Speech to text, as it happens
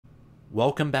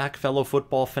Welcome back, fellow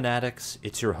football fanatics.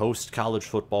 It's your host, College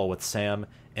Football with Sam,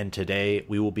 and today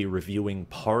we will be reviewing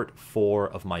part 4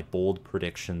 of my Bold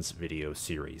Predictions video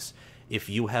series. If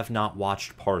you have not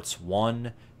watched parts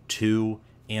 1, 2,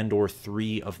 and or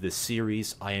 3 of this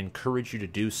series, I encourage you to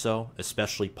do so,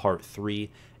 especially part 3,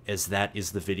 as that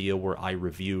is the video where I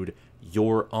reviewed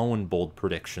your own bold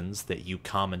predictions that you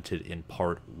commented in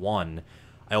part 1.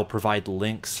 I'll provide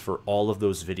links for all of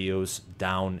those videos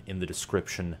down in the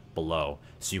description below,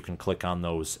 so you can click on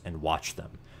those and watch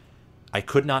them. I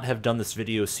could not have done this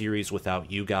video series without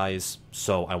you guys,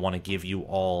 so I want to give you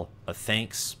all a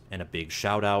thanks and a big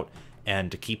shout out.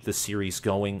 And to keep the series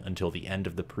going until the end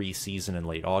of the preseason in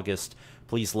late August,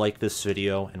 please like this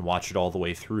video and watch it all the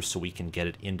way through so we can get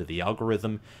it into the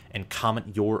algorithm, and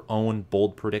comment your own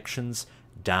bold predictions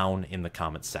down in the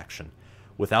comment section.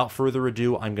 Without further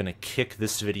ado, I'm going to kick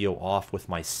this video off with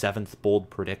my 7th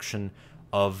bold prediction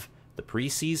of the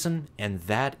preseason, and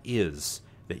that is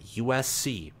that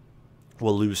USC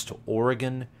will lose to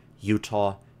Oregon,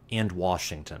 Utah, and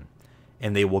Washington,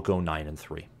 and they will go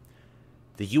 9-3.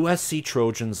 The USC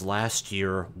Trojans last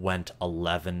year went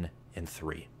 11-3.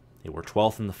 They were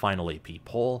 12th in the final AP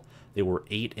poll. They were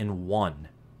 8-1.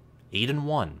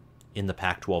 8-1 in the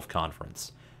Pac-12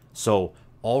 conference. So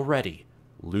already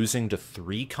losing to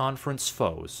 3 conference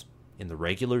foes in the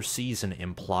regular season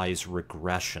implies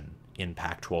regression in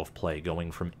Pac-12 play,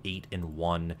 going from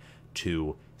 8-1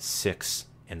 to 6-3.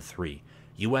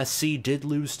 USC did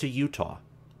lose to Utah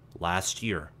last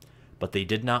year, but they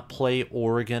did not play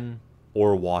Oregon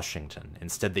or Washington.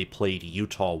 Instead, they played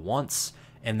Utah once,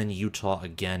 and then Utah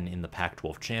again in the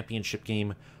Pac-12 championship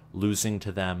game, losing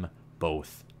to them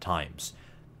both times.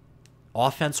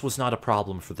 Offense was not a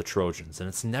problem for the Trojans, and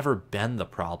it's never been the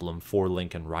problem for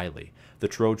Lincoln Riley. The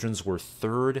Trojans were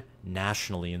 3rd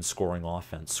nationally in scoring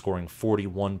offense, scoring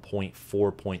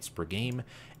 41.4 points per game,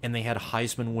 and they had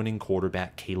Heisman-winning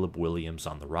quarterback Caleb Williams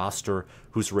on the roster,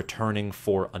 who's returning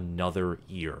for another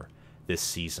year this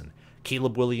season.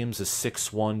 Caleb Williams is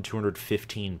 6'1",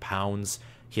 215 pounds.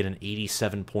 He had an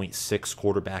 87.6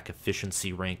 quarterback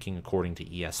efficiency ranking according to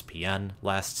ESPN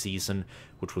last season,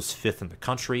 which was 5th in the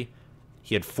country.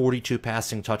 He had 42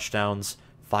 passing touchdowns,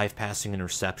 5 passing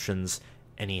interceptions,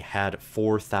 and he had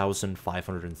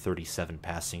 4,537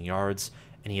 passing yards,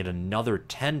 and he had another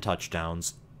 10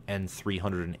 touchdowns and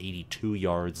 382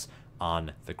 yards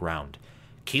on the ground.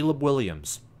 Caleb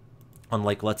Williams,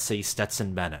 unlike, let's say,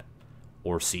 Stetson Bennett,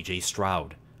 or C.J.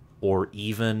 Stroud, or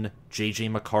even J.J.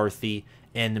 McCarthy,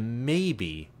 and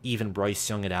maybe even Bryce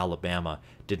Young at Alabama,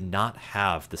 did not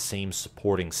have the same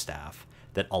supporting staff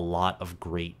that a lot of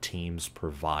great teams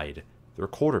provide their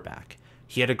quarterback.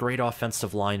 He had a great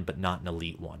offensive line, but not an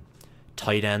elite one.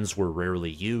 Tight ends were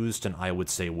rarely used, and I would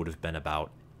say would have been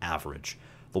about average.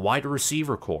 The wide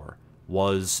receiver core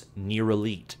was near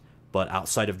elite, but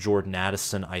outside of Jordan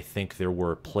Addison, I think there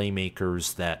were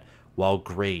playmakers that, while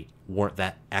great, weren't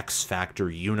that X-factor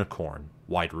unicorn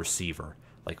wide receiver,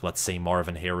 like let's say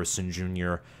Marvin Harrison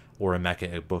Jr. or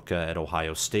Emeka Egbuka at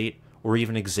Ohio State, or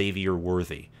even Xavier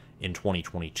Worthy in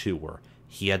 2022, where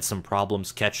he had some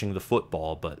problems catching the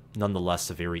football, but nonetheless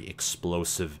a very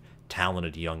explosive,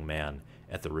 talented young man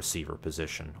at the receiver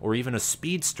position, or even a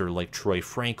speedster like Troy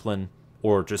Franklin,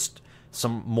 or just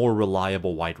some more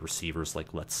reliable wide receivers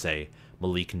like, let's say,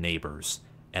 Malik Neighbors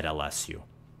at LSU.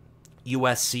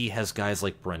 USC has guys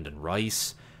like Brendan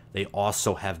Rice. They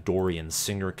also have Dorian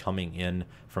Singer coming in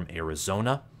from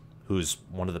Arizona, who's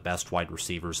one of the best wide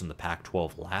receivers in the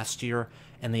Pac-12 last year,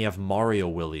 and they have Mario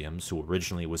Williams, who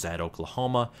originally was at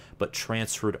Oklahoma, but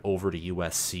transferred over to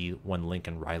USC when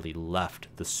Lincoln Riley left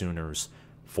the Sooners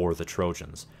for the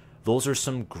Trojans. Those are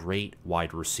some great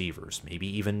wide receivers, maybe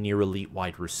even near elite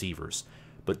wide receivers,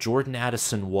 but Jordan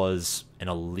Addison was an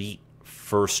elite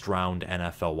first-round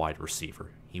NFL wide receiver.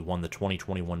 He won the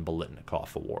 2021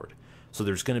 Biletnikoff Award. So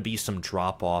there's going to be some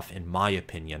drop-off, in my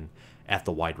opinion, at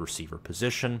the wide receiver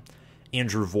position.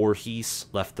 Andrew Voorhees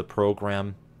left the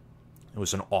program. It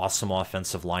was an awesome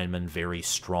offensive lineman, very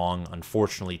strong.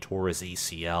 Unfortunately, tore his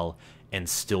ACL and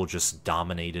still just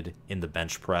dominated in the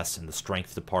bench press in the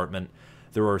strength department.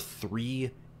 There are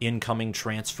 3 incoming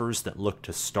transfers that look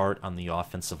to start on the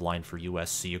offensive line for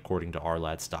USC, according to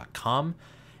ourlads.com.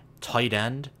 Tight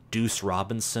end, Deuce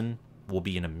Robinson, will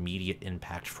be an immediate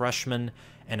impact freshman.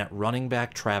 And at running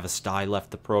back, Travis Dye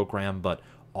left the program, but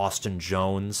Austin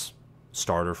Jones,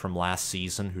 starter from last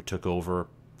season, who took over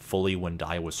fully when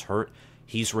Dye was hurt,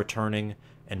 he's returning.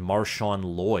 And Marshawn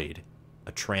Lloyd,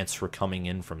 a transfer coming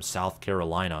in from South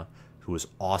Carolina, who is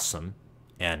awesome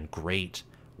and great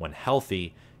when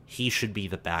healthy, he should be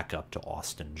the backup to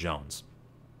Austin Jones.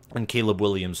 and Caleb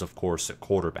Williams, of course, at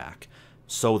quarterback.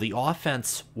 So the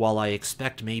offense, while I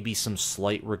expect maybe some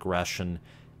slight regression,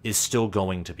 is still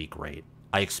going to be great.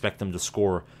 I expect them to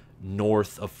score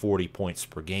north of 40 points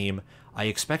per game. I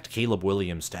expect Caleb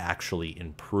Williams to actually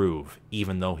improve,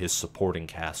 even though his supporting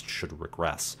cast should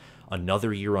regress.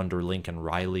 Another year under Lincoln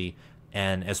Riley,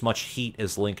 and as much heat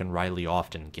as Lincoln Riley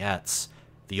often gets,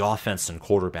 the offense and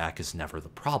quarterback is never the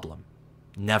problem.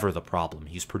 Never the problem.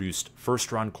 He's produced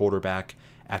first-round quarterback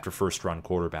after first-round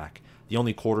quarterback. The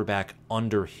only quarterback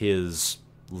under his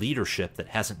leadership that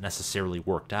hasn't necessarily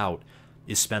worked out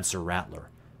is Spencer Rattler,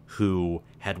 who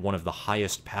had one of the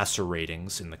highest passer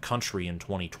ratings in the country in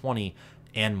 2020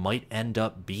 and might end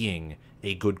up being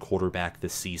a good quarterback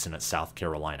this season at South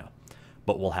Carolina.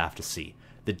 But we'll have to see.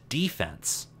 The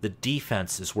defense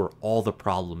is where all the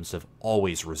problems have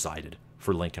always resided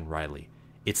for Lincoln Riley.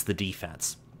 It's the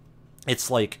defense.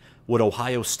 It's like what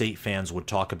Ohio State fans would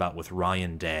talk about with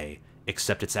Ryan Day,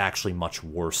 except it's actually much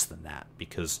worse than that,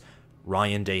 because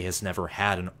Ryan Day has never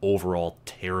had an overall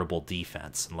terrible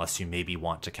defense, unless you maybe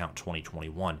want to count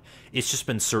 2021. It's just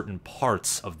been certain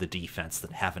parts of the defense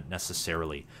that haven't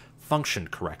necessarily functioned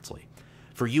correctly.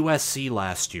 For USC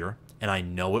last year, and I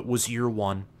know it was year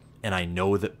one, and I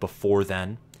know that before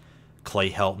then,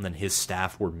 Clay Helton and his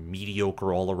staff were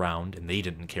mediocre all around, and they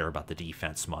didn't care about the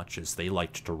defense much, as they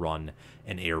liked to run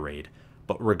an air raid.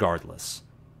 But regardless,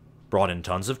 brought in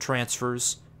tons of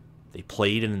transfers. They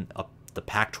played in the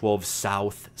Pac-12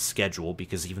 South schedule,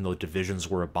 because even though divisions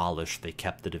were abolished, they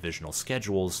kept the divisional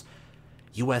schedules.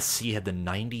 USC had the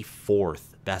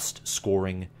 94th best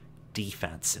scoring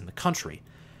defense in the country.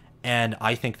 And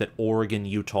I think that Oregon,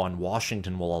 Utah, and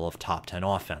Washington will all have top 10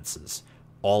 offenses.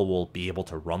 All will be able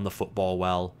to run the football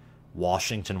well.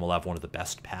 Washington will have one of the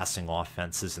best passing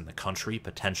offenses in the country,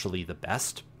 potentially the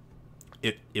best.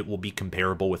 It will be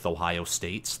comparable with Ohio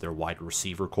State's, their wide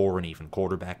receiver core and even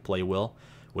quarterback play will,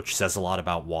 which says a lot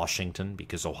about Washington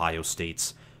because Ohio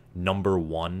State's number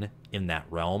one in that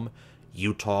realm.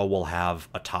 Utah will have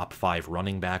a top 5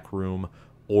 running back room.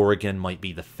 Oregon might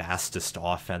be the fastest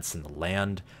offense in the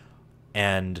land.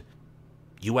 And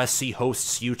USC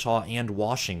hosts Utah and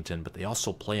Washington, but they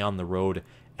also play on the road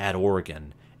at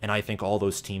Oregon. And I think all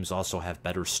those teams also have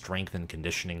better strength and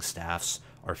conditioning staffs,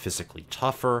 are physically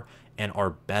tougher, and are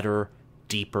better,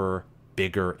 deeper,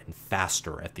 bigger, and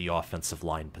faster at the offensive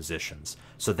line positions.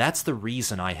 So that's the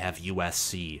reason I have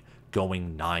USC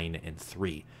going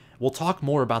 9-3. We'll talk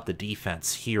more about the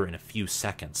defense here in a few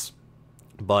seconds.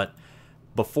 But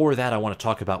before that, I want to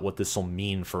talk about what this will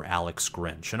mean for Alex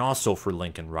Grinch, and also for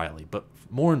Lincoln Riley, but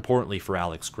more importantly for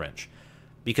Alex Grinch,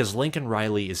 because Lincoln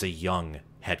Riley is a young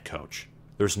head coach.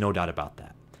 There's no doubt about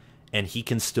that. And he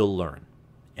can still learn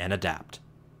and adapt.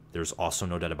 There's also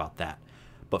no doubt about that.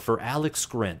 But for Alex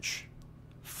Grinch,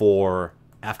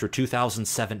 after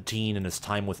 2017 and his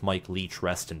time with Mike Leach,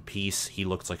 rest in peace, he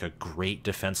looked like a great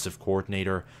defensive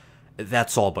coordinator.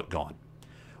 That's all but gone.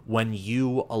 When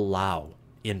you allow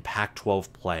in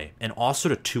Pac-12 play, and also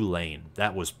to Tulane,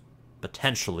 that was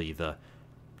potentially the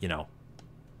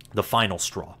final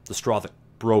straw, the straw that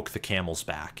broke the camel's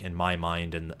back in my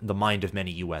mind and the mind of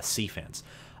many USC fans,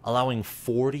 allowing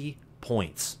 40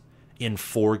 points in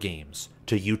 4 games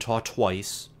to Utah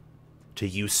twice, to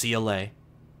UCLA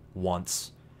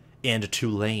once, and to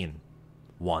Tulane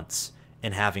once,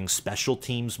 and having special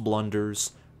teams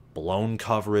blunders, blown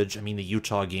coverage. I mean, the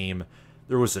Utah game,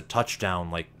 there was a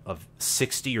touchdown of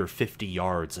 60 or 50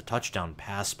 yards, a touchdown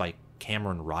pass by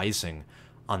Cameron Rising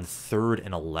on 3rd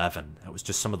and 11. That was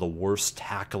just some of the worst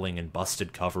tackling and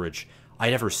busted coverage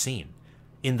I'd ever seen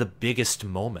in the biggest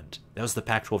moment. That was the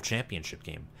Pac-12 championship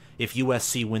game. If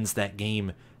USC wins that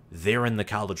game, they're in the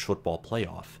college football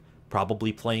playoff,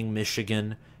 probably playing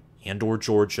Michigan and or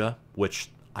Georgia, which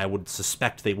I would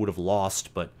suspect they would have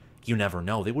lost, but you never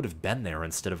know. They would have been there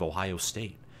instead of Ohio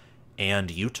State.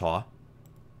 And Utah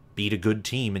beat a good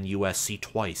team in USC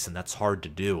twice, and that's hard to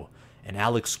do. And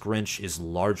Alex Grinch is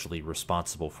largely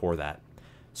responsible for that.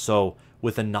 So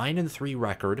with a 9-3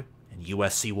 record, and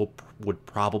USC would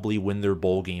probably win their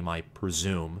bowl game, I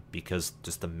presume, because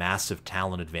just the massive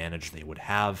talent advantage they would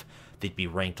have. They'd be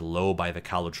ranked low by the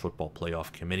College Football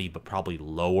Playoff Committee, but probably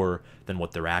lower than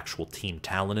what their actual team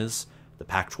talent is. The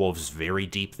Pac-12 is very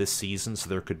deep this season, so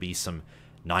there could be some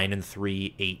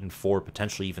 9-3, 8-4,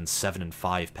 potentially even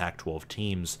 7-5 Pac-12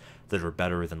 teams that are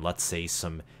better than, let's say,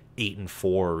 some 8-4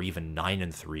 or even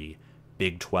 9-3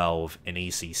 Big 12 and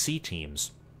ACC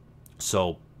teams.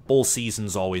 So bowl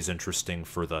season's always interesting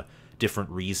for the different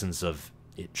reasons of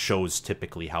it shows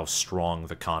typically how strong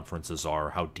the conferences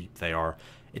are, how deep they are.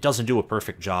 It doesn't do a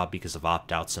perfect job because of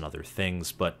opt-outs and other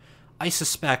things, but I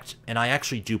suspect, and I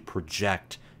actually do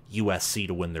project, USC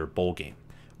to win their bowl game,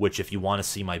 which if you want to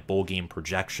see my bowl game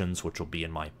projections, which will be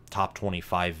in my top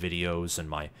 25 videos and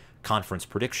my conference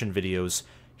prediction videos,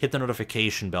 hit the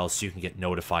notification bell so you can get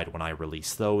notified when I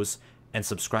release those, and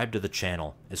subscribe to the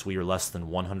channel as we are less than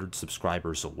 100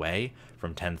 subscribers away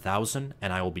from 10,000,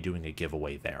 and I will be doing a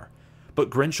giveaway there. But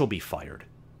Grinch will be fired,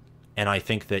 and I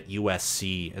think that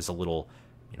USC, as a little,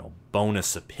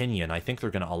 bonus opinion, I think they're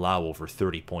going to allow over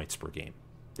 30 points per game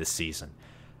this season.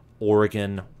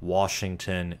 Oregon,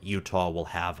 Washington, Utah will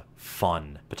have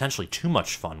fun, potentially too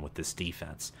much fun with this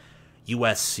defense.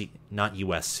 Not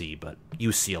USC, but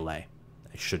UCLA.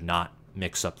 I should not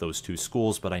mix up those two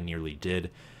schools, but I nearly did.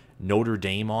 Notre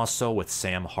Dame also with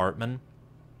Sam Hartman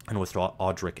and with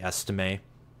Audric Estime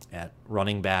at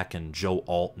running back and Joe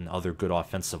Alt and other good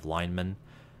offensive linemen.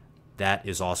 That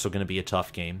is also going to be a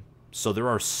tough game. So there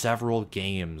are several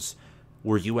games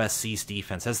where USC's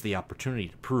defense has the opportunity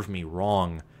to prove me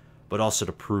wrong, but also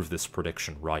to prove this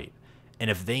prediction right. And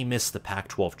if they miss the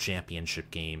Pac-12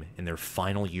 championship game in their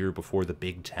final year before the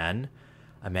Big Ten,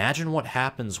 imagine what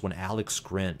happens when Alex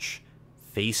Grinch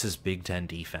faces Big Ten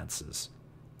defenses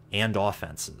and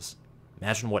offenses.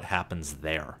 Imagine what happens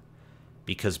there.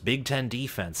 Because Big Ten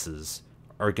defenses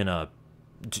are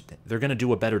they're going to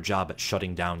do a better job at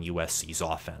shutting down USC's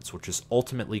offense, which is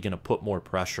ultimately going to put more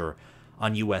pressure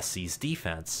on USC's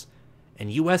defense.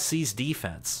 And USC's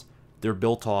defense, they're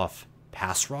built off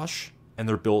pass rush, and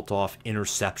they're built off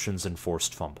interceptions and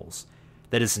forced fumbles.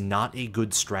 That is not a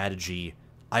good strategy,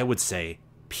 I would say,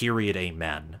 period,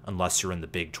 amen, unless you're in the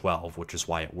Big 12, which is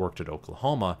why it worked at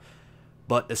Oklahoma.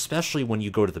 But especially when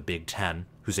you go to the Big 10,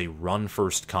 who's a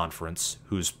run-first conference,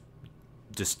 whose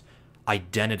just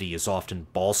identity is often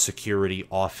ball security,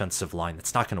 offensive line,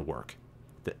 that's not going to work.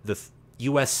 The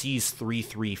USC's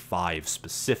 3-3-5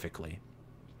 specifically,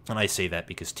 and I say that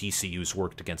because TCU's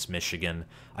worked against Michigan.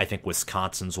 I think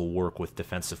Wisconsin's will work with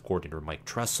defensive coordinator Mike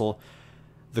Tressel.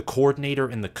 The coordinator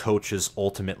and the coaches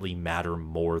ultimately matter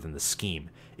more than the scheme.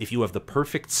 If you have the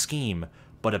perfect scheme,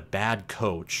 but a bad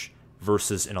coach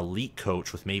versus an elite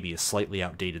coach with maybe a slightly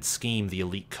outdated scheme, the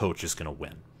elite coach is going to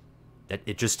win.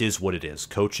 It just is what it is.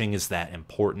 Coaching is that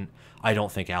important. I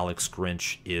don't think Alex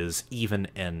Grinch is even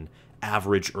an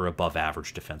average or above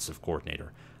average defensive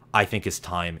coordinator. I think his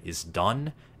time is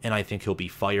done, and I think he'll be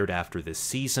fired after this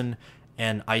season,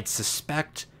 and I'd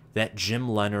suspect that Jim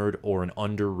Leonhard or an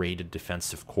underrated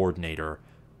defensive coordinator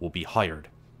will be hired.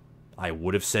 I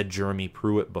would have said Jeremy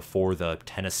Pruitt before the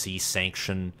Tennessee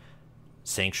sanctions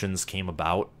came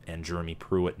about, and Jeremy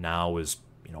Pruitt now is,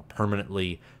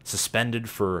 permanently suspended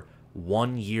for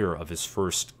 1 year of his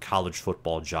first college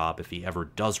football job if he ever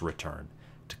does return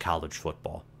to college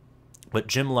football. But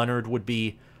Jim Leonhard would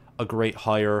be a great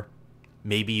hire.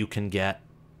 Maybe you can get,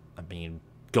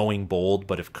 going bold,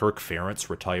 but if Kirk Ferentz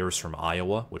retires from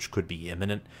Iowa, which could be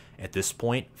imminent at this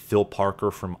point, Phil Parker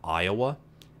from Iowa,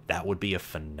 that would be a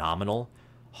phenomenal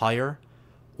hire.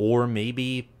 Or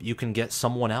maybe you can get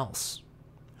someone else.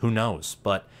 Who knows?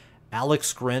 But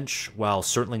Alex Grinch, while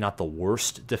certainly not the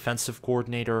worst defensive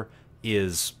coordinator,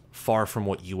 is far from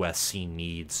what USC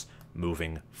needs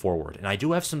moving forward. And I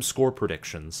do have some score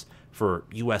predictions for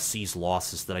USC's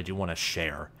losses that I do want to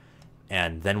share,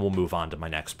 and then we'll move on to my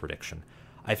next prediction.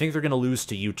 I think they're going to lose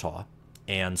to Utah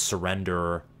and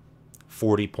surrender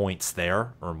 40 points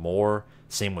there or more.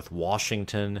 Same with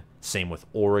Washington, same with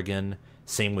Oregon,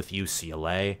 same with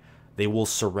UCLA. They will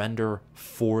surrender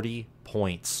 40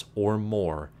 points or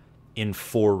more in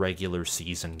 4 regular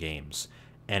season games.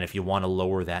 And if you want to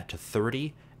lower that to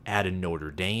 30, add in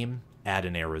Notre Dame, add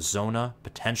in Arizona,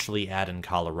 potentially add in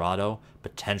Colorado,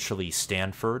 potentially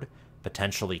Stanford,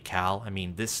 potentially Cal.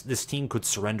 This team could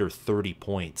surrender 30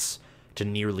 points to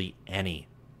nearly any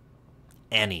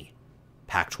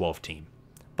Pac-12 team.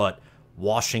 But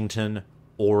Washington,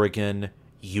 Oregon,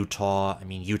 Utah,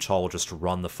 Utah will just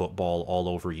run the football all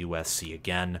over USC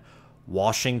again.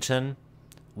 Washington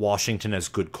has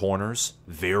good corners,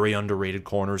 very underrated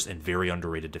corners, and very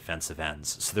underrated defensive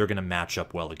ends. So they're going to match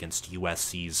up well against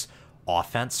USC's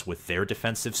offense with their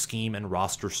defensive scheme and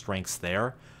roster strengths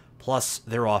there. Plus,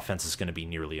 their offense is going to be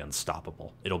nearly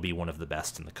unstoppable. It'll be one of the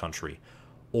best in the country.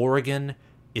 Oregon,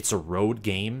 it's a road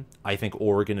game. I think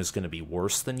Oregon is going to be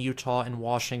worse than Utah and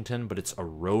Washington, but it's a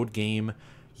road game.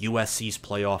 USC's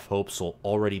playoff hopes will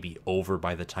already be over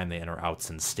by the time they enter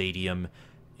Autzen Stadium.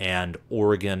 And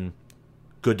Oregon,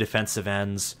 good defensive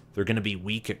ends. They're going to be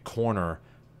weak at corner,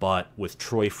 but with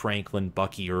Troy Franklin,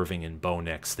 Bucky Irving, and Bo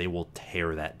Nix, they will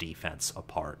tear that defense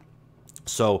apart.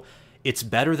 So it's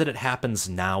better that it happens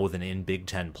now than in Big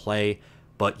Ten play,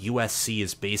 but USC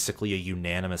is basically a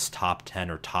unanimous top 10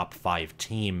 or top 5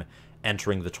 team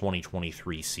entering the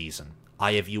 2023 season.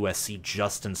 I have USC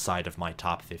just inside of my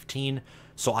top 15,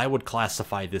 so I would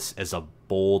classify this as a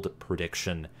bold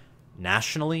prediction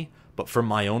nationally, but from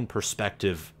my own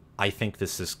perspective, I think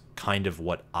this is kind of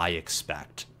what I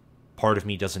expect. Part of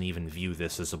me doesn't even view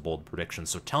this as a bold prediction,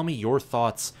 so tell me your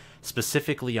thoughts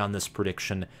specifically on this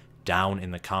prediction down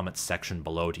in the comments section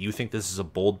below. Do you think this is a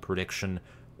bold prediction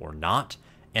or not?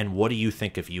 And what do you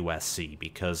think of USC?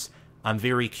 Because I'm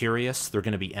very curious. They're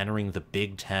going to be entering the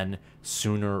Big Ten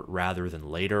sooner rather than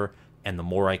later, and the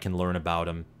more I can learn about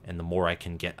them and the more I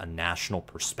can get a national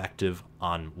perspective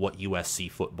on what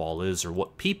USC football is or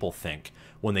what people think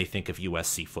when they think of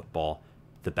USC football,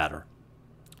 the better.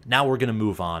 Now we're going to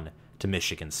move on to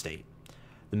Michigan State.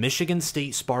 The Michigan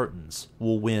State Spartans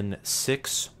will win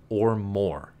 6 or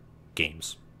more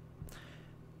games.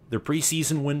 Their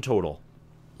preseason win total,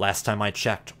 last time I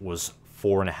checked, was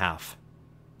 4.5.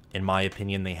 In my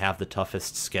opinion, they have the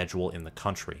toughest schedule in the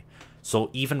country.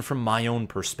 So even from my own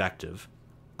perspective,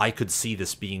 I could see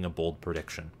this being a bold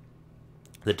prediction.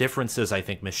 The difference is I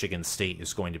think Michigan State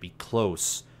is going to be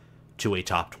close to a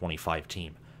top 25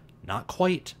 team. Not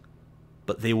quite,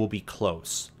 but they will be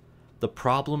close. The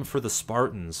problem for the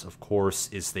Spartans, of course,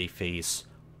 is they face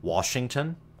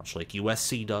Washington, much like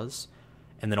USC does,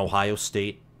 and then Ohio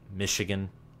State, Michigan,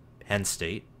 Penn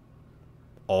State.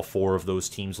 All 4 of those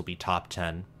teams will be top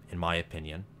 10, in my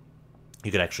opinion.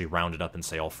 You could actually round it up and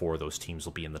say all 4 of those teams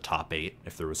will be in the top 8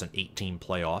 if there was an 8-team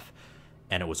playoff,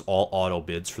 and it was all auto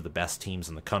bids for the best teams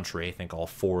in the country. I think all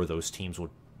 4 of those teams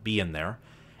would be in there.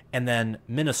 And then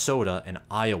Minnesota and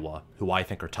Iowa, who I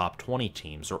think are top 20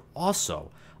 teams, are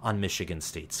also on Michigan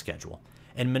State's schedule.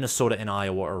 And Minnesota and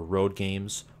Iowa are road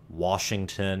games.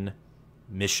 Washington,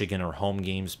 Michigan are home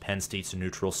games. Penn State's a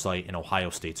neutral site, and Ohio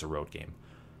State's a road game.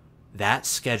 That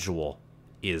schedule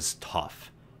is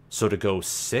tough. So to go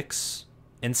 6-6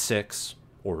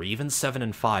 or even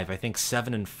 7-5, I think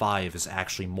 7-5 is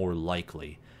actually more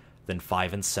likely than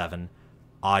 5-7.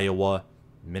 Iowa,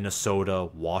 Minnesota,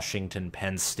 Washington,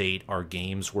 Penn State are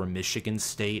games where Michigan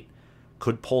State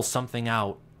could pull something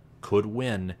out, could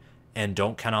win, and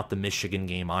don't count out the Michigan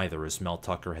game either, as Mel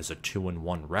Tucker has a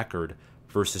 2-1 record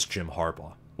versus Jim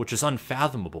Harbaugh, which is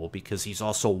unfathomable because he's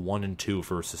also 1-2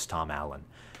 versus Tom Allen.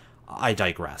 I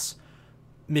digress.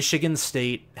 Michigan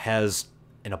State has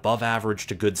an above average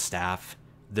to good staff.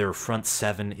 Their front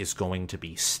 7 is going to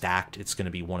be stacked. It's going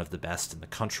to be one of the best in the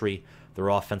country. Their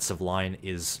offensive line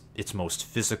is its most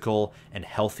physical and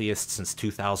healthiest since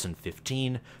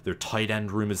 2015. Their tight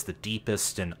end room is the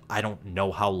deepest in I don't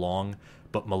know how long,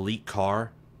 but Malik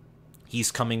Carr,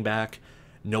 he's coming back.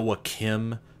 Noah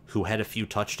Kim, who had a few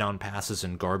touchdown passes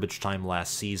in garbage time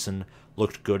last season,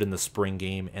 looked good in the spring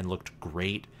game and looked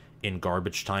great in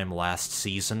garbage time last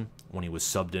season when he was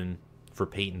subbed in for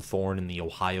Peyton Thorne in the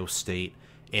Ohio State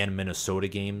and Minnesota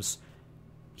games.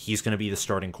 He's going to be the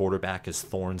starting quarterback as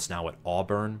Thorne's now at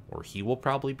Auburn, or he will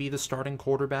probably be the starting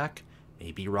quarterback.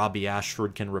 Maybe Robbie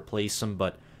Ashford can replace him,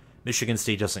 but Michigan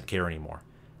State doesn't care anymore.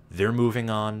 They're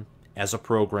moving on as a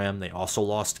program. They also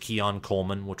lost Keon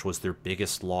Coleman, which was their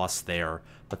biggest loss there,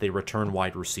 but they returned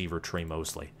wide receiver Trey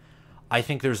Mosley. I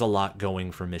think there's a lot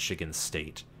going for Michigan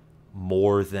State,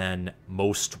 more than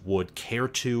most would care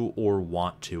to or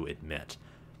want to admit.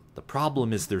 The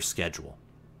problem is their schedule.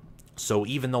 So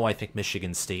even though I think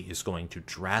Michigan State is going to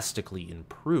drastically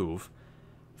improve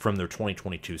from their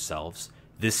 2022 selves,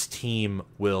 this team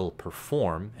will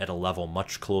perform at a level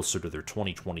much closer to their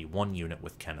 2021 unit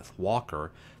with Kenneth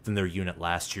Walker than their unit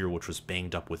last year, which was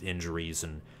banged up with injuries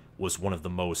and was one of the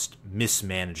most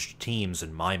mismanaged teams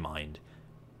in my mind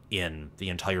in the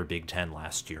entire Big Ten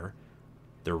last year.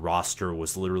 Their roster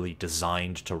was literally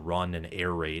designed to run an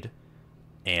air raid,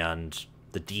 and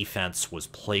the defense was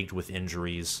plagued with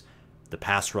injuries. The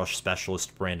pass rush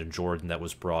specialist, Brandon Jordan, that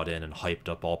was brought in and hyped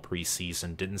up all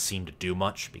preseason, didn't seem to do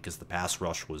much because the pass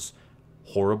rush was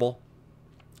horrible.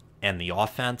 And the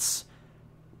offense,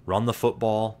 run the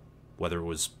football, whether it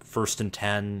was 1st and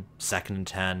 10, 2nd and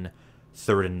 10,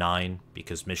 3rd and 9,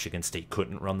 because Michigan State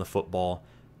couldn't run the football.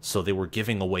 So they were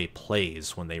giving away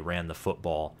plays when they ran the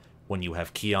football. When you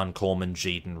have Keon Coleman,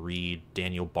 Jaden Reed,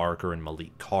 Daniel Barker, and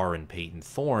Malik Carr and Peyton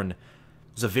Thorne, it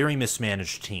was a very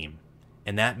mismanaged team.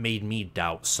 And that made me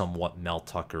doubt somewhat Mel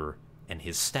Tucker and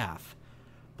his staff.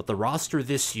 But the roster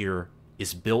this year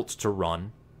is built to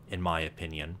run, in my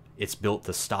opinion. It's built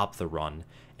to stop the run.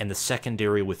 And the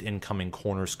secondary with incoming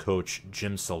corners coach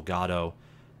Jim Salgado,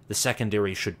 the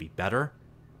secondary should be better.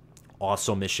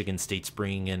 Also, Michigan State's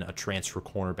bringing in a transfer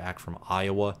cornerback from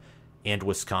Iowa and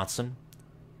Wisconsin.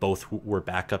 Both were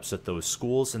backups at those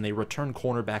schools, and they returned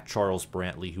cornerback Charles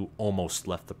Brantley, who almost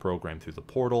left the program through the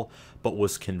portal, but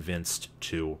was convinced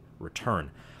to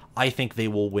return. I think they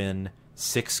will win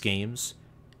 6 games.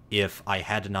 If I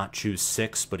had to not choose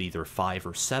 6, but either 5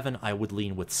 or 7, I would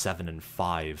lean with 7 and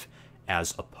 5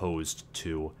 as opposed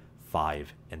to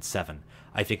 5 and 7.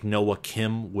 I think Noah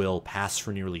Kim will pass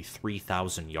for nearly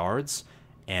 3,000 yards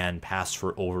and pass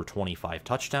for over 25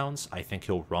 touchdowns. I think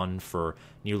he'll run for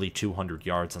nearly 200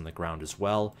 yards on the ground as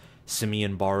well.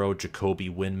 Simeon Barrow, Jacoby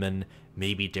Windmon,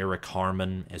 maybe Derek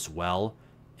Harmon as well,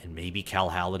 and maybe Cal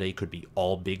Halliday could be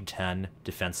all Big Ten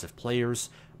defensive players.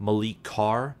 Malik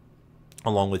Carr,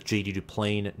 along with J.D.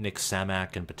 Duplain, Nick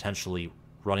Samak, and potentially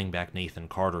running back Nathan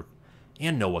Carter,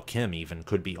 and Noah Kim even,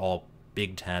 could be all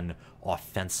Big Ten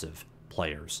offensive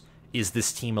players. Is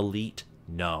this team elite?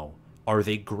 No. Are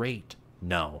they great?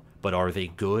 No. But are they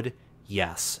good?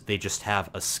 Yes. They just have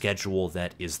a schedule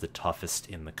that is the toughest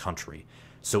in the country.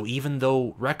 So even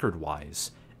though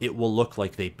record-wise it will look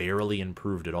like they barely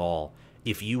improved at all,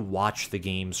 if you watch the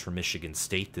games for Michigan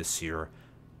State this year,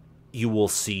 you will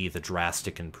see the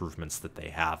drastic improvements that they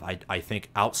have. I think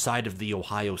outside of the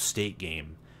Ohio State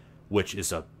game, which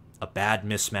is a bad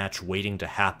mismatch waiting to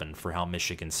happen for how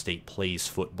Michigan State plays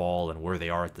football and where they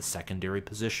are at the secondary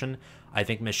position, I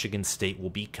think Michigan State will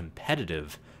be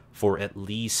competitive for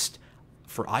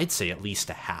I'd say at least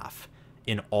a half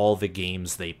in all the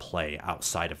games they play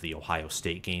outside of the Ohio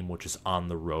State game, which is on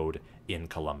the road in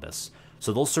Columbus.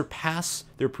 So they'll surpass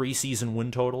their preseason win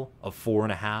total of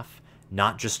 4.5,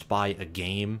 not just by a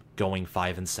game going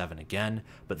 5-7 again,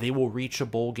 but they will reach a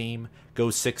bowl game, go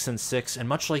 6-6, and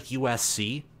much like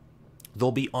USC,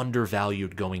 they'll be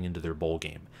undervalued going into their bowl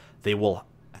game.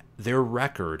 Their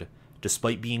record,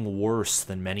 despite being worse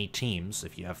than many teams,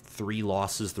 if you have 3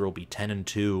 losses, there will be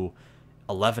 10-2,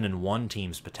 11-1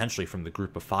 teams potentially from the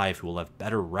group of 5 who will have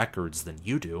better records than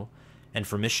you do. And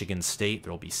for Michigan State,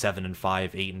 there will be 7-5,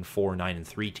 8-4,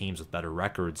 9-3 teams with better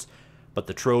records. But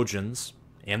the Trojans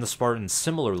and the Spartans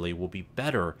similarly will be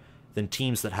better than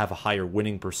teams that have a higher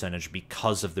winning percentage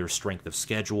because of their strength of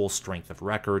schedule, strength of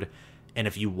record. And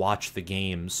if you watch the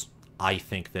games, I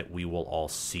think that we will all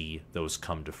see those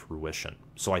come to fruition.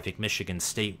 So I think Michigan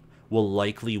State will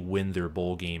likely win their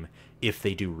bowl game if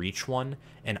they do reach one,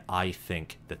 and I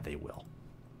think that they will.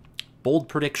 Bold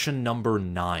prediction number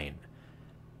 9.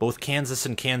 Both Kansas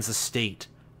and Kansas State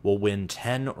will win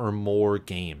 10 or more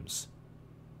games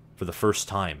for the first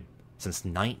time since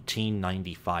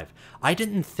 1995. I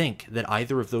didn't think that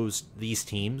either of these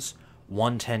teams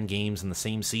won 10 games in the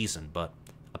same season, but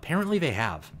apparently they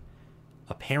have.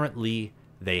 Apparently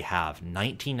they have.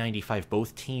 1995,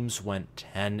 both teams went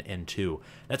 10-2.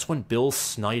 That's when Bill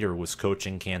Snyder was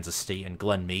coaching Kansas State and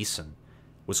Glenn Mason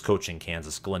was coaching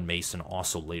Kansas. Glenn Mason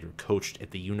also later coached at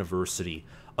the University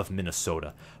of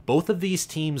Minnesota. Both of these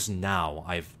teams now,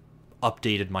 I've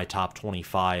updated my top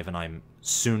 25, and I'm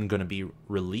soon going to be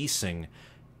releasing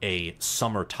a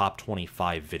summer top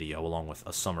 25 video along with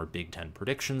a summer Big Ten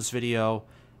predictions video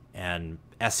and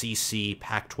SEC,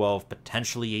 Pac-12,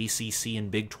 potentially ACC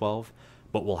and Big 12,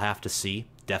 but we'll have to see.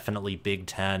 Definitely Big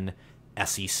 10,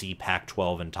 SEC,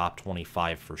 Pac-12, and top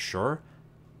 25 for sure.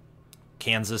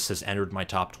 Kansas has entered my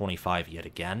top 25 yet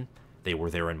again. They were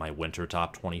there in my winter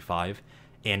top 25.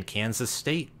 And Kansas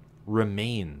State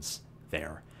remains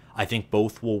there. I think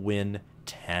both will win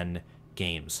 10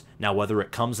 games. Now, whether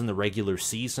it comes in the regular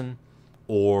season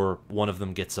or one of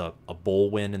them gets a bowl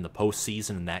win in the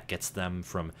postseason and that gets them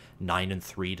from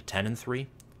 9-3 to 10-3,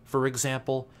 for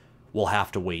example, we'll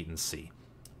have to wait and see.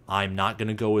 I'm not going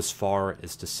to go as far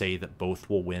as to say that both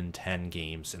will win 10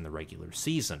 games in the regular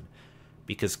season,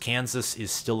 because Kansas is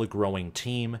still a growing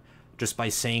team. Just by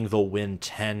saying they'll win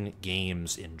 10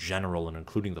 games in general and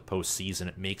including the postseason,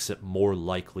 it makes it more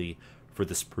likely for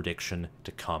this prediction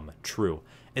to come true,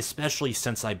 especially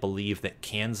since I believe that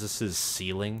Kansas's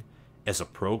ceiling as a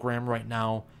program right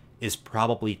now is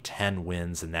probably 10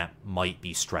 wins, and that might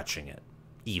be stretching it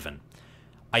even.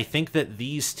 I think that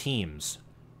these teams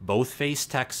both face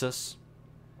Texas.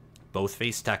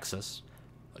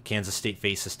 Kansas State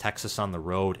faces Texas on the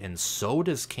road, and so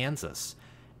does Kansas.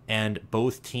 And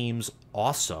both teams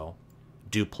also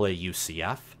do play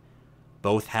UCF.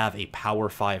 Both have a Power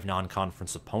 5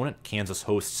 non-conference opponent. Kansas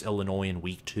hosts Illinois in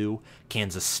Week 2.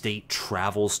 Kansas State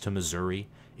travels to Missouri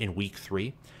in Week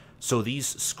 3. So these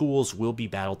schools will be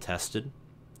battle-tested.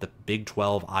 The Big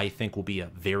 12, I think, will be a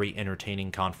very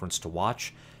entertaining conference to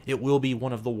watch. It will be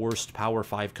one of the worst Power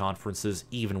 5 conferences,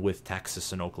 even with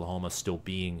Texas and Oklahoma still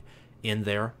being in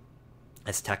there,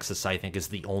 as Texas, I think, is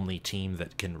the only team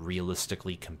that can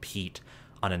realistically compete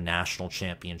on a national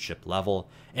championship level,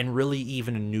 and really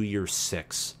even a New Year's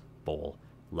Six bowl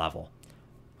level.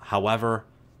 However,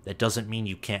 That doesn't mean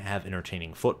you can't have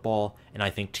entertaining football, and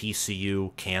I think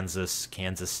TCU, Kansas,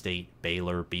 Kansas State,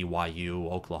 Baylor,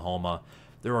 BYU, Oklahoma,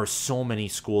 there are so many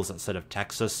schools outside of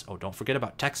Texas. Oh, don't forget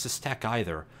about Texas Tech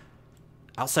either.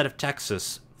 Outside of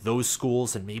Texas, those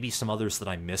schools and maybe some others that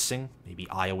I'm missing, maybe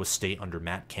Iowa State under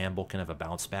Matt Campbell can have a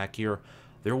bounce back here,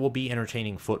 there will be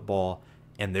entertaining football,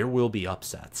 and there will be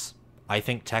upsets. I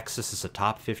think Texas is a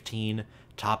top 15,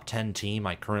 top 10 team.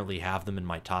 I currently have them in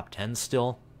my top 10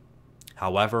 still.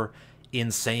 However,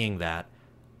 in saying that,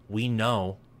 we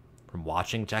know from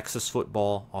watching Texas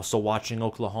football, also watching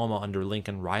Oklahoma under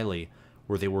Lincoln Riley,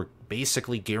 where they were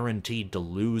basically guaranteed to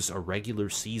lose a regular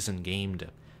season game to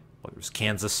whether it was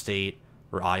Kansas State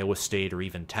or Iowa State or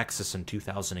even Texas in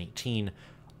 2018,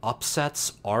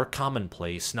 upsets are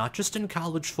commonplace, not just in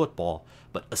college football,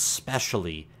 but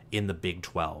especially in the Big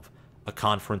 12, a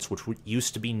conference which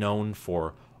used to be known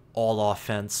for all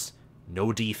offense,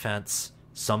 no defense.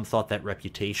 Some thought that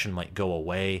reputation might go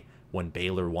away when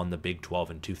Baylor won the Big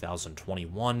 12 in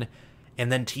 2021,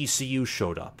 and then TCU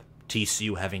showed up.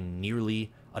 TCU having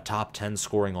nearly a top 10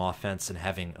 scoring offense and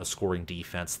having a scoring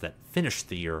defense that finished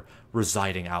the year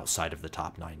residing outside of the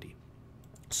top 90.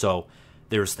 So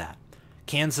there's that.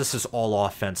 Kansas is all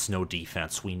offense, no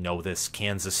defense. We know this.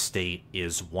 Kansas State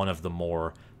is one of the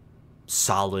more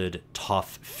solid,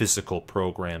 tough, physical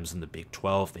programs in the Big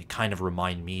 12. They kind of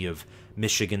remind me of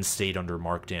Michigan State under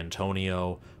Mark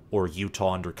D'Antonio, or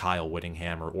Utah under Kyle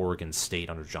Whittingham, or Oregon State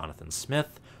under Jonathan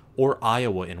Smith, or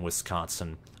Iowa and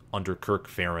Wisconsin under Kirk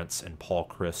Ferentz and Paul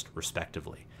Chryst,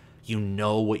 respectively. You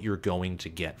know what you're going to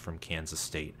get from Kansas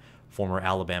State. Former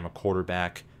Alabama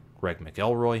quarterback Greg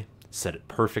McElroy said it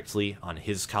perfectly on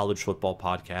his college football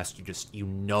podcast. You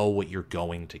know what you're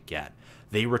going to get.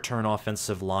 They return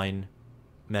offensive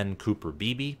lineman Cooper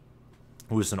Beebe,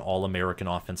 who is an All-American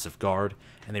offensive guard,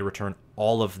 and they return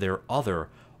all of their other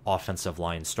offensive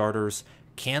line starters.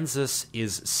 Kansas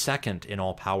is second in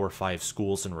all Power 5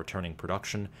 schools in returning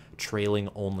production, trailing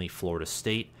only Florida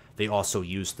State. They also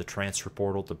used the transfer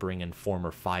portal to bring in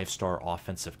former 5-star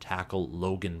offensive tackle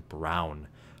Logan Brown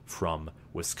from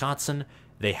Wisconsin.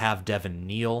 They have Devin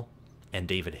Neal and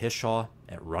David Hishaw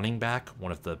at running back,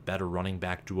 one of the better running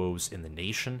back duos in the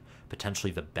nation,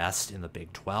 potentially the best in the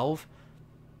Big 12.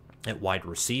 At wide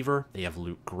receiver, they have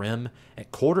Luke Grimm.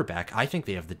 At quarterback, I think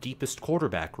they have the deepest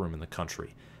quarterback room in the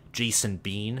country. Jason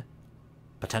Bean,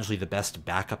 potentially the best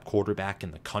backup quarterback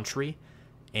in the country.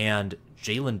 And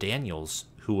Jalon Daniels,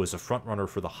 who was a frontrunner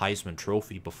for the Heisman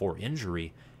Trophy before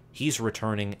injury, he's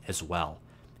returning as well.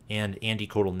 And Andy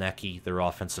Kotelnicki, their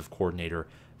offensive coordinator,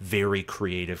 very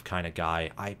creative kind of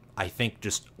guy. I think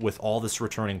just with all this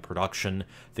returning production,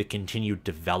 the continued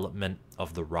development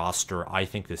of the roster, I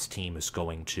think this team is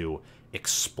going to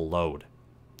explode.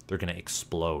 They're going to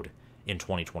explode in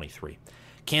 2023.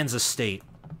 Kansas State,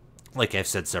 like I've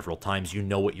said several times, you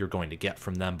know what you're going to get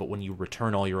from them, but when you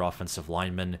return all your offensive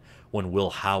linemen, when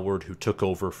Will Howard, who took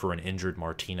over for an injured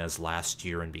Martinez last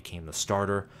year and became the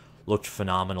starter, looked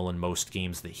phenomenal in most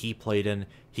games that he played in,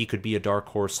 he could be a dark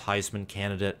horse Heisman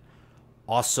candidate.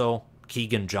 Also,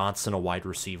 Keegan Johnson, a wide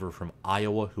receiver from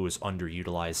Iowa who is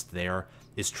underutilized there,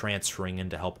 is transferring in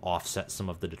to help offset some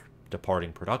of the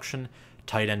departing production.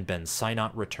 Tight end Ben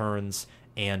Sinot returns,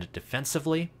 and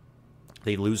defensively,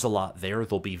 they lose a lot there.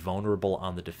 They'll be vulnerable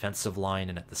on the defensive line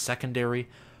and at the secondary.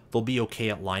 They'll be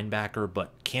okay at linebacker,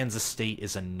 but Kansas State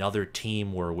is another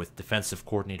team where with defensive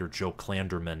coordinator Joe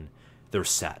Klanderman, they're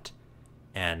set.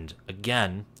 And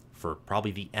again, for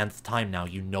probably the nth time now,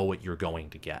 you know what you're going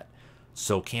to get.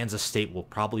 So Kansas State will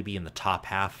probably be in the top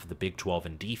half of the Big 12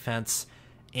 in defense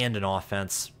and in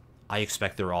offense. I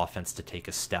expect their offense to take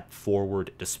a step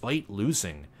forward despite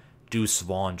losing Deuce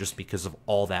Vaughn just because of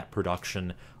all that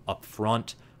production up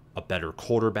front, a better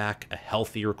quarterback, a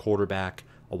healthier quarterback,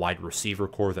 a wide receiver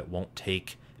core that won't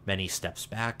take many steps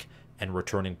back, and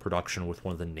returning production with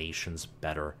one of the nation's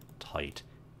better tight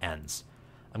ends.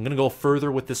 I'm going to go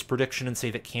further with this prediction and say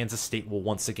that Kansas State will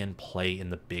once again play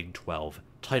in the Big 12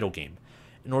 title game.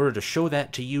 In order to show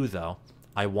that to you, though,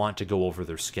 I want to go over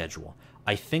their schedule.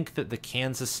 I think that the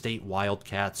Kansas State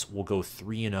Wildcats will go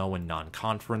 3-0 in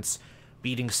non-conference,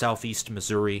 beating Southeast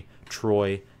Missouri,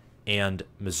 Troy, and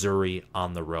Missouri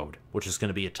on the road, which is going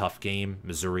to be a tough game.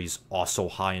 Missouri's also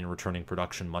high in returning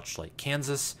production, much like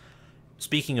Kansas.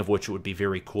 Speaking of which, it would be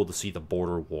very cool to see the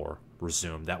border war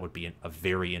resume. That would be a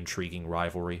very intriguing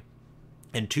rivalry.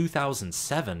 In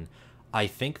 2007, I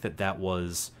think that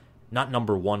was not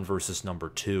number 1 versus number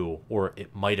 2, or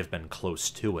it might have been close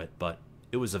to it, but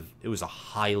it was a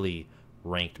highly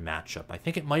ranked matchup. I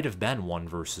think it might have been 1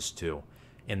 versus 2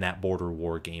 in that border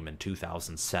war game in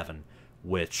 2007,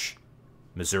 which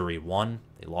Missouri won.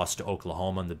 They lost to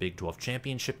Oklahoma in the Big 12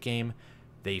 championship game.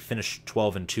 They finished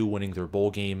 12-2, winning their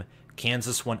bowl game.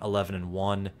 Kansas went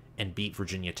 11-1 and beat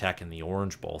Virginia Tech in the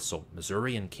Orange Bowl. So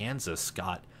Missouri and Kansas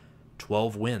got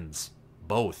 12 wins,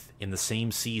 both in the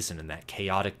same season, in that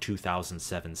chaotic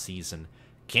 2007 season.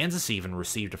 Kansas even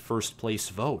received a first-place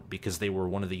vote because they were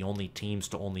one of the only teams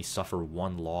to only suffer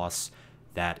one loss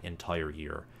that entire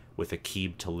year, with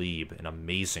Aqib Talib, an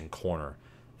amazing corner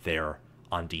there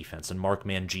on defense, and Mark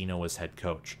Mangino as head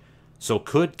coach. So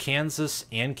could Kansas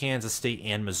and Kansas State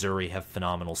and Missouri have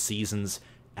phenomenal seasons?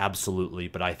 Absolutely,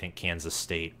 but I think Kansas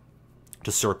State,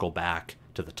 to circle back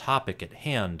to the topic at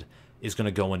hand, is going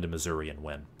to go into Missouri and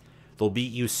win. They'll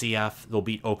beat UCF, they'll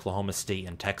beat Oklahoma State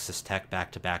and Texas Tech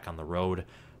back-to-back on the road.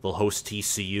 They'll host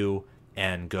TCU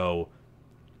and go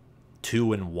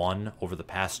 2-1 over the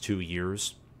past 2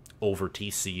 years over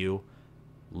TCU,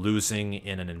 losing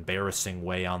in an embarrassing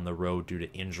way on the road due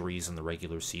to injuries in the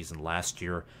regular season last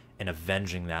year, and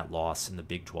avenging that loss in the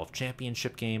Big 12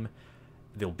 championship game.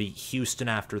 They'll beat Houston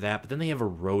after that, but then they have a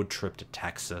road trip to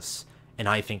Texas, and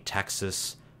I think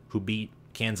Texas, who beat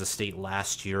Kansas State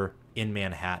last year in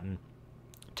Manhattan,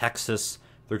 Texas,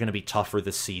 they're going to be tougher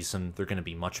this season. They're going to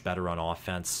be much better on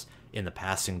offense, in the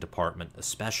passing department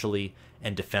especially,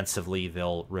 and defensively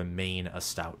they'll remain a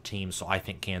stout team. So I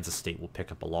think Kansas State will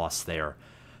pick up a loss there.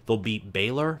 They'll beat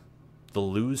Baylor,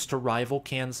 they'll lose to rival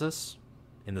Kansas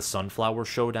in the Sunflower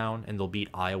Showdown, and they'll beat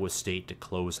Iowa State to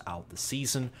close out the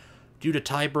season. Due to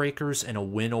tiebreakers and a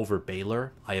win over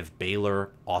Baylor, I have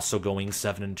Baylor also going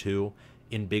 7-2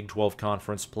 in Big 12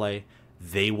 conference play.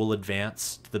 They will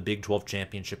advance to the Big 12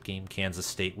 championship game, Kansas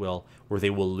State will, where they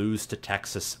will lose to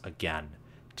Texas again.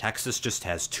 Texas just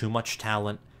has too much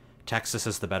talent. Texas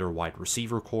has the better wide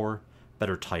receiver core,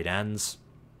 better tight ends.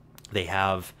 They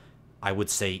have, I would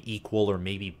say, equal or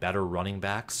maybe better running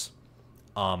backs.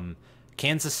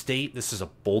 Kansas State, this is a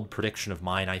bold prediction of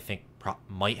mine, I think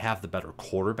might have the better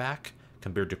quarterback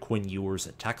compared to Quinn Ewers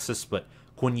at Texas, but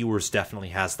Quinn Ewers definitely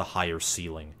has the higher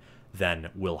ceiling than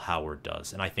Will Howard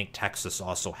does. And I think Texas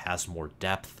also has more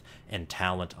depth and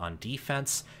talent on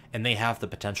defense, and they have the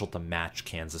potential to match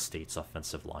Kansas State's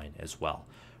offensive line as well.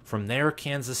 From there,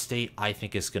 Kansas State, I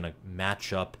think, is going to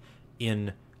match up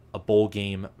in a bowl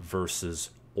game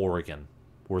versus Oregon,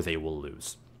 where they will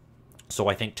lose. So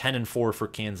I think 10-4 for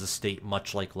Kansas State,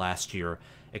 much like last year,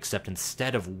 except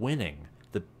instead of winning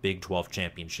the Big 12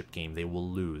 championship game, they will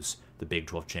lose the Big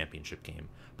 12 championship game.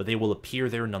 But they will appear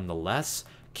there nonetheless.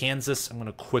 Kansas, I'm going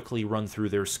to quickly run through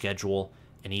their schedule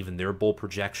and even their bowl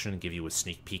projection and give you a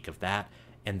sneak peek of that,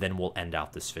 and then we'll end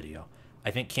out this video.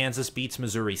 I think Kansas beats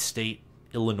Missouri State,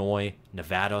 Illinois,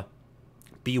 Nevada.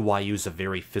 BYU's a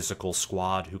very physical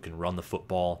squad who can run the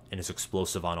football and is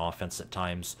explosive on offense at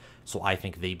times, so I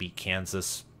think they beat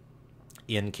Kansas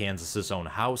in Kansas's own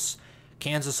house.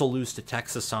 Kansas will lose to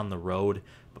Texas on the road,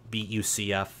 but beat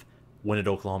UCF, win at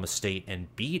Oklahoma State,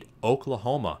 and beat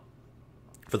Oklahoma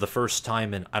for the first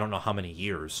time in I don't know how many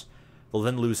years. They'll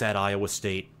then lose at Iowa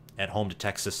State, at home to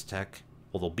Texas Tech.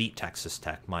 Well, they'll beat Texas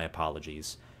Tech, my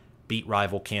apologies. Beat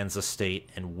rival Kansas State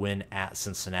and win at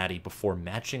Cincinnati before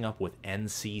matching up with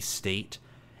NC State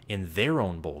in their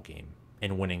own bowl game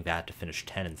and winning that to finish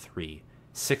 10-3,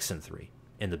 6-3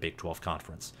 in the Big 12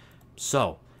 Conference.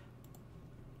 So,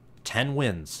 10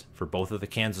 wins for both of the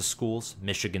Kansas schools.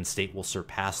 Michigan State will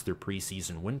surpass their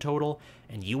preseason win total,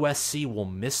 and USC will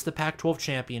miss the Pac-12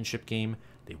 championship game.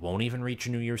 They won't even reach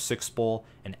a New Year's Six bowl,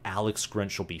 and Alex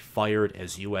Grinch will be fired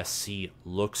as USC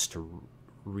looks to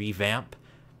revamp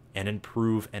and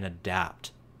improve and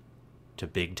adapt to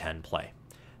Big Ten play.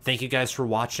 Thank you guys for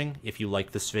watching. If you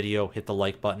like this video, hit the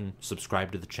like button,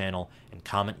 subscribe to the channel, and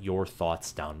comment your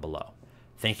thoughts down below.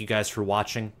 Thank you guys for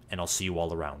watching, and I'll see you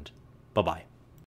all around. Bye-bye.